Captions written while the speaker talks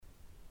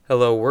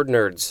Hello, word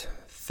nerds.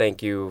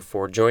 Thank you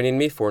for joining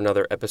me for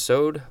another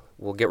episode.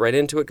 We'll get right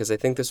into it because I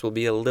think this will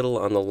be a little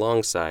on the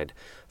long side.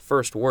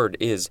 First word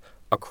is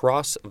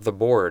across the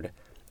board.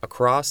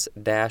 Across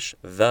dash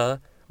the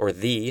or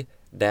the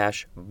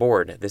dash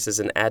board. This is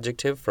an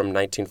adjective from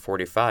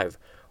 1945.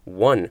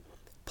 1.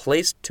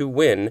 Placed to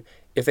win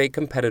if a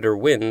competitor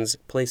wins,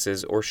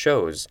 places, or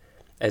shows,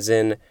 as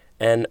in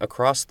an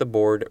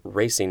across-the-board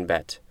racing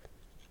bet.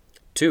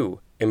 2.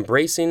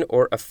 Embracing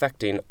or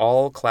affecting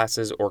all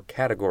classes or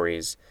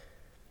categories.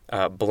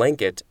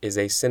 Blanket is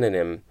a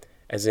synonym,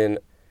 as in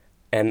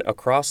an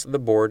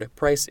across-the-board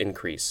price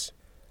increase.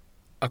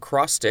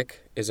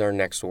 Acrostic is our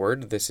next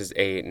word. This is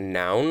a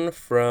noun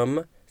from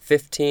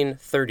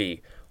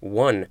 1530.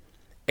 1.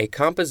 A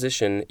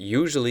composition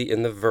usually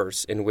in the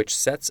verse in which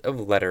sets of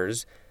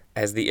letters,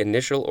 as the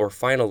initial or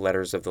final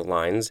letters of the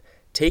lines,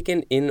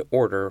 taken in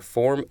order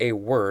form a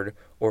word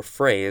or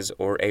phrase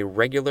or a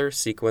regular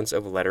sequence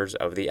of letters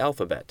of the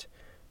alphabet.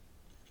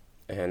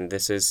 And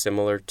this is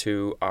similar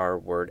to our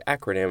word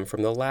acronym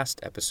from the last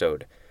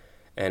episode.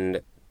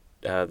 And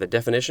the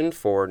definition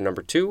for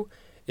number 2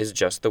 is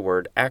just the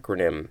word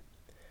acronym.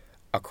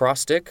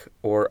 Acrostic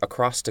or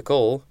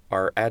acrostical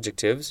are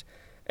adjectives,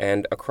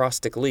 and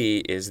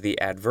acrostically is the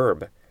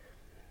adverb.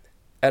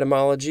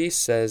 Etymology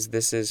says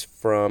this is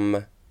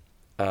from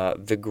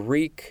the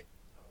Greek,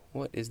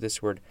 what is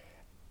this word?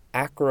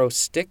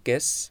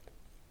 Akrostikos,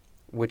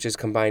 which is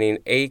combining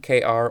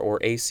AKR or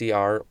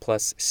ACR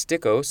plus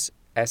stikos,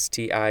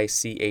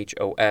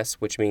 STICHOS,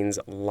 which means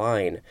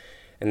line.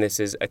 And this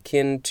is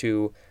akin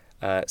to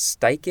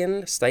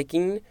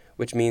stiking,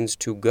 which means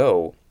to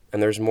go.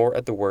 And there's more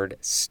at the word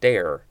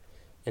stare.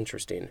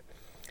 Interesting.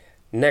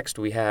 Next,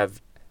 we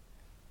have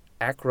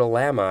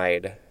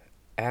acrylamide.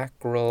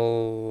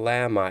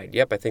 Acrylamide.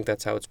 Yep, I think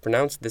that's how it's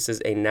pronounced. This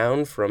is a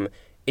noun from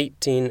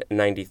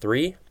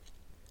 1893.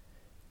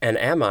 An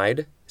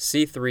amide,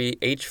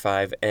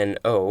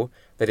 C3H5NO,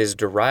 that is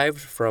derived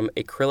from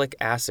acrylic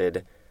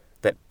acid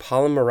that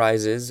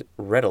polymerizes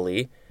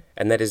readily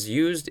and that is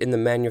used in the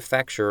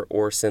manufacture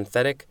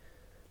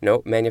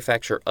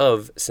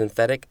of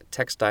synthetic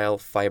textile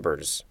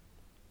fibers.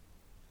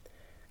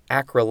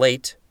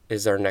 Acrylate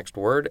is our next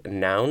word,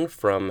 noun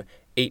from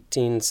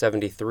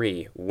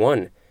 1873.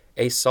 1.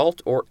 A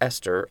salt or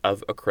ester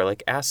of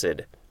acrylic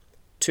acid.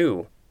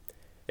 2.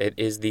 It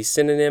is the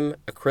synonym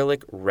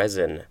acrylic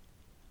resin.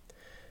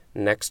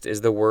 Next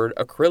is the word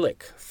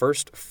acrylic,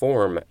 first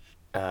form.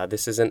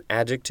 This is an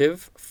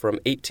adjective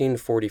from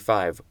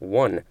 1845.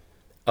 1.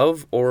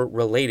 Of or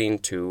relating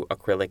to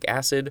acrylic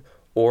acid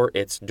or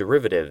its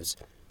derivatives,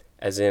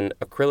 as in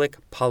acrylic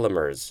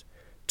polymers.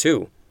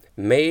 2.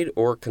 Made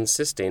or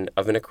consisting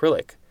of an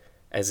acrylic,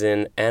 as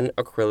in an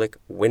acrylic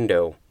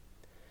window.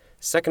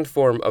 Second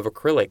form of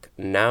acrylic,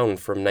 noun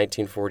from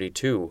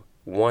 1942.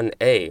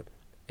 1a.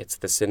 It's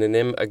the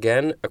synonym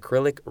again,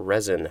 acrylic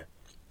resin.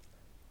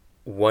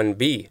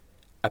 1b.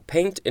 A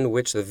paint in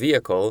which the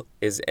vehicle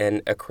is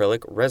an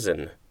acrylic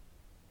resin.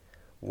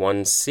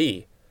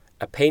 1c.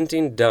 A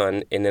painting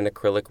done in an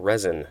acrylic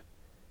resin.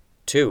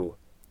 2.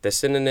 The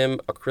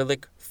synonym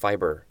acrylic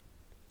fiber.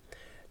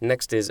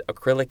 Next is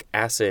acrylic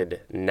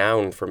acid,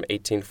 noun from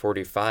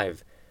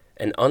 1845.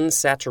 An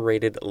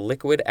unsaturated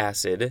liquid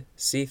acid,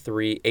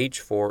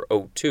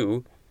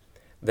 C3H4O2,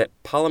 that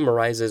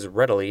polymerizes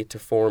readily to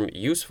form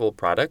useful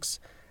products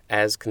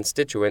as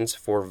constituents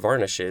for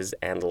varnishes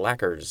and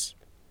lacquers.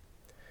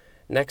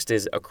 Next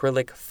is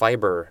acrylic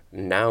fiber,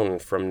 noun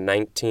from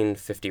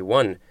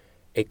 1951,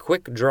 a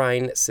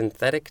quick-drying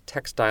synthetic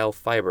textile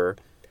fiber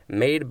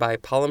made by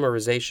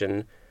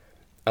polymerization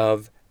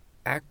of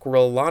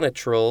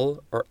acrylonitrile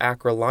or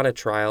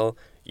acrylonitrile,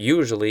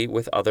 usually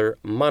with other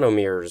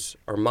monomers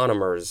or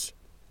monomers.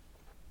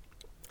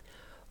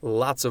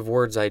 Lots of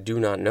words I do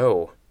not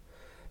know.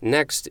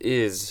 Next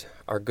is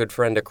our good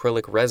friend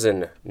acrylic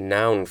resin,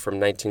 noun from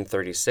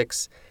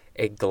 1936,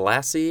 a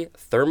glassy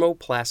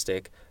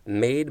thermoplastic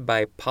made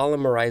by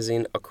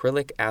polymerizing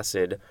acrylic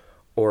acid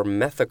or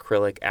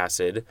methacrylic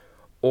acid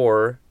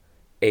or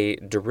a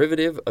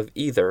derivative of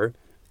either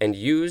and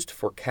used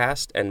for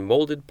cast and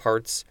molded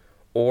parts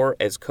or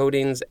as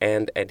coatings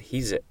and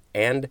adhesives.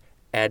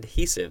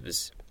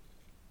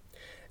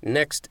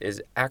 Next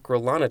is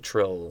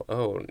acrylonitrile.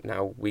 Oh,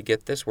 now we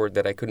get this word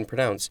that I couldn't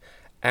pronounce.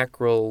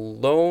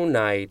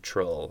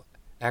 Acrylonitrile.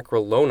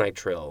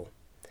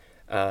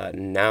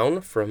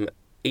 Noun from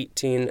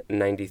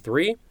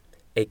 1893.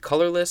 A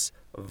colorless,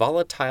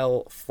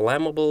 volatile,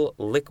 flammable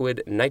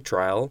liquid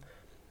nitrile,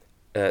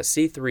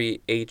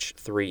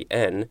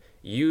 C3H3N,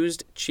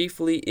 used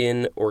chiefly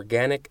in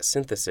organic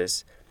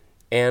synthesis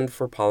and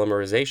for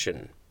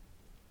polymerization.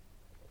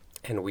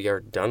 And we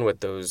are done with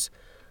those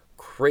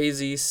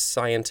crazy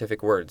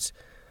scientific words.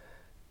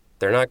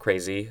 They're not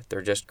crazy,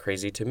 they're just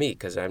crazy to me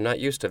because I'm not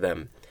used to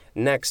them.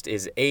 Next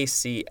is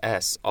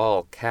ACS,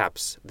 all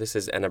caps. This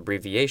is an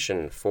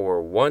abbreviation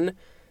for 1.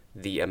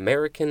 The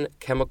American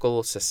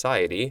Chemical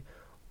Society,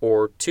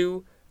 or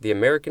 2. The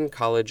American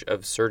College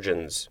of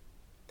Surgeons.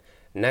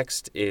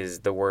 Next is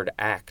the word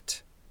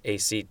ACT,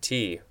 ACT,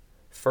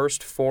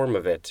 first form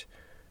of it,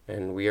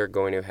 And we are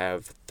going to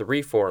have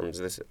 3 forms.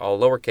 This is all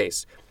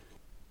lowercase.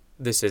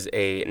 This is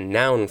a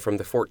noun from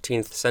the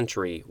 14th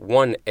century.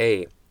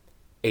 1a,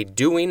 a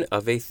doing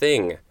of a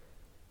thing.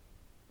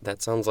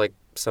 That sounds like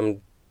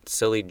some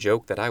silly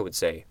joke that I would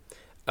say.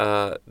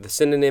 The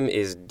synonym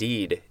is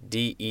deed,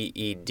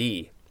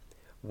 D-E-E-D.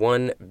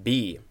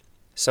 1b,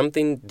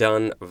 something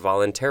done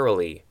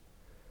voluntarily.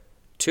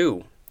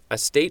 2, a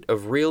state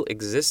of real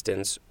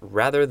existence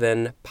rather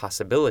than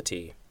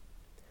possibility.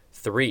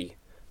 3,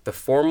 the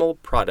formal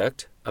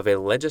product of a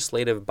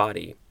legislative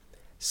body.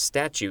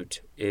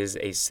 Statute is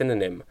a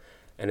synonym,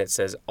 and it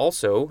says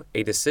also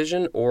a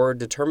decision or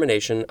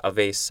determination of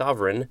a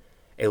sovereign,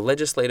 a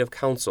legislative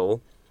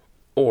council,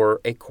 or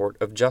a court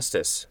of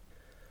justice.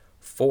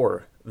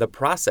 4, the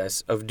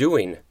process of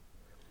doing.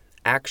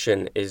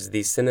 Action is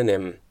the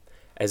synonym,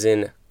 as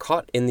in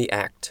caught in the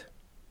act.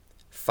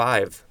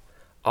 5,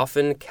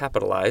 often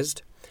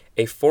capitalized,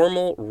 a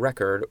formal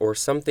record or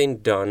something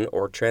done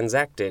or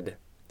transacted.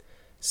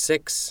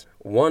 6,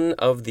 one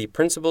of the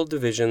principal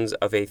divisions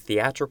of a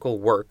theatrical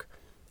work,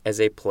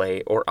 as a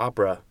play or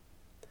opera.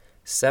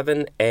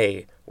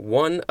 7a,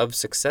 one of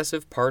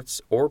successive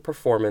parts or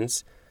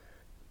performances,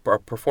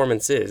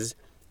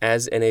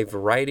 as in a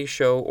variety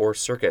show or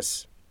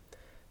circus.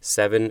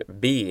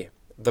 7b,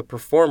 the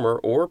performer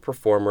or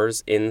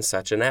performers in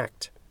such an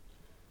act.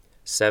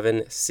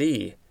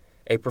 7c,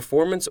 a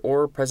performance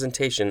or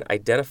presentation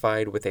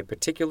identified with a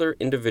particular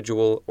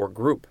individual or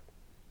group.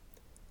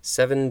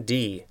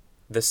 7d,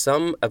 the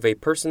sum of a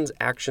person's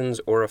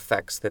actions or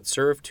effects that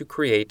serve to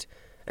create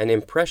an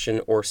impression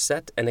or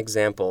set an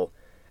example,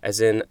 as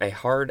in a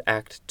hard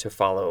act to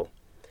follow.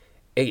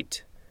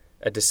 8,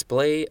 a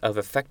display of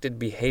affected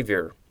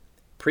behavior.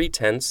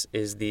 Pretense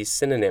is the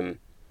synonym.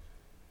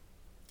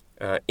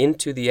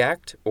 Into the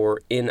act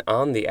or in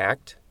on the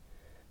act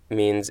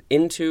means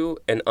into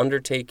an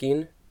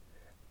undertaking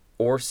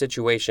or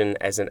situation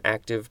as an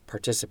active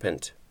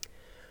participant.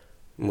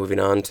 Moving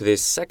on to the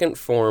second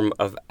form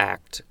of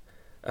act.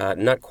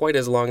 Not quite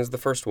as long as the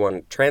first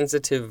one.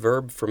 Transitive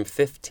verb from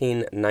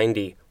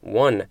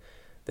 1591.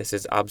 This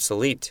is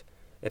obsolete.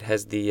 It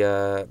has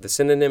the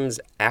synonyms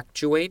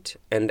actuate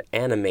and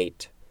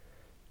animate.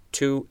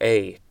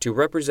 2a, to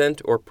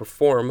represent or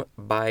perform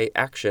by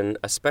action,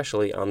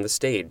 especially on the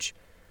stage.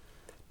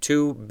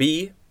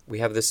 2b, we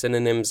have the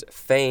synonyms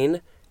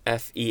feign,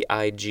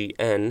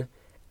 F-E-I-G-N,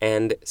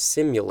 and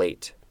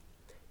simulate.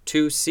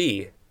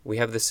 2c, we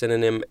have the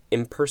synonym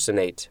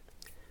impersonate.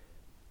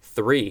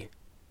 3,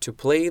 to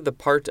play the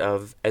part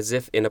of as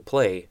if in a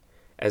play,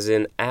 as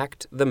in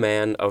act the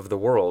man of the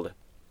world.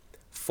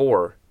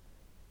 4,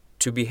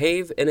 to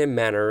behave in a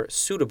manner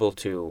suitable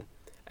to,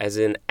 as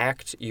in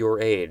act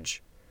your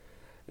age.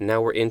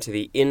 Now we're into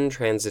the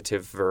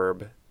intransitive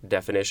verb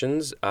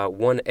definitions.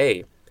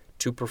 1a,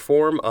 to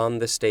perform on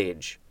the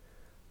stage.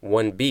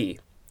 1b,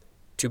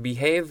 to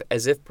behave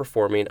as if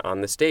performing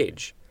on the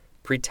stage.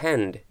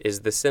 Pretend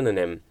is the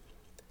synonym.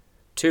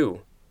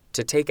 2,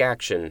 to take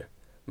action.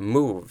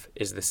 Move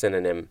is the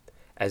synonym,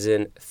 as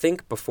in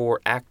think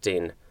before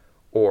acting,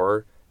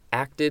 or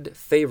acted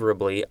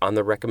favorably on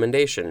the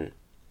recommendation.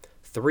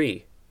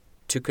 3,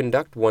 to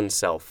conduct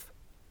oneself.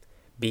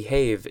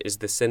 Behave is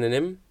the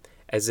synonym,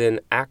 as in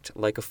act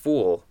like a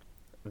fool.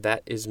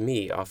 That is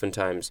me,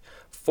 oftentimes.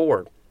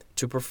 4,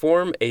 to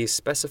perform a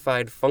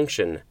specified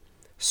function.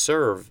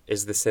 Serve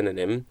is the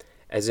synonym,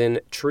 as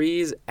in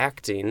trees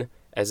acting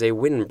as a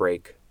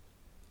windbreak.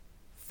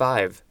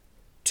 5,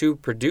 to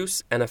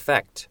produce an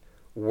effect.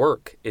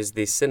 Work is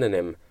the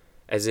synonym,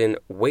 as in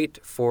wait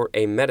for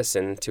a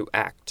medicine to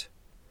act.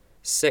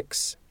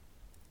 6,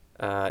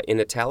 in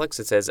italics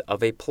it says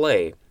of a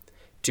play.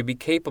 To be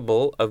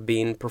capable of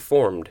being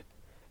performed,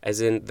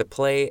 as in the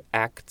play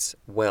acts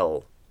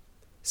well.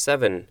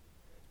 7,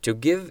 to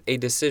give a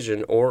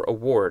decision or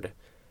award,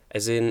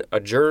 as in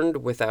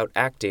adjourned without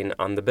acting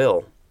on the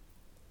bill.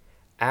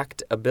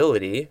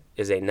 Actability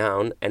is a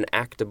noun, and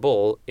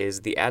actable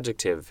is the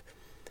adjective.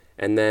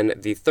 And then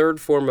the third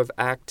form of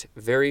act,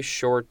 very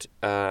short,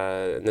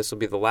 and this will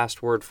be the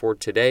last word for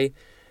today.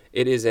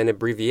 It is an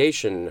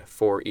abbreviation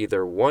for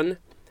either 1,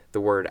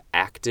 the word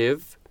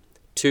active,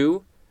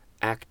 2,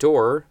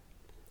 actor.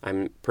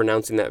 I'm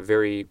pronouncing that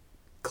very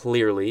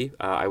clearly.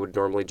 I would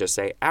normally just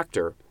say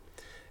actor.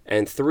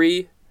 And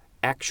 3,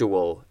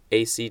 actual,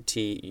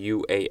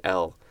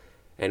 A-C-T-U-A-L.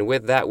 And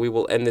with that, we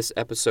will end this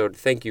episode.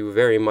 Thank you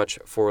very much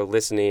for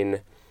listening,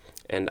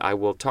 and I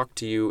will talk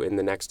to you in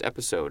the next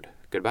episode.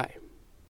 Goodbye.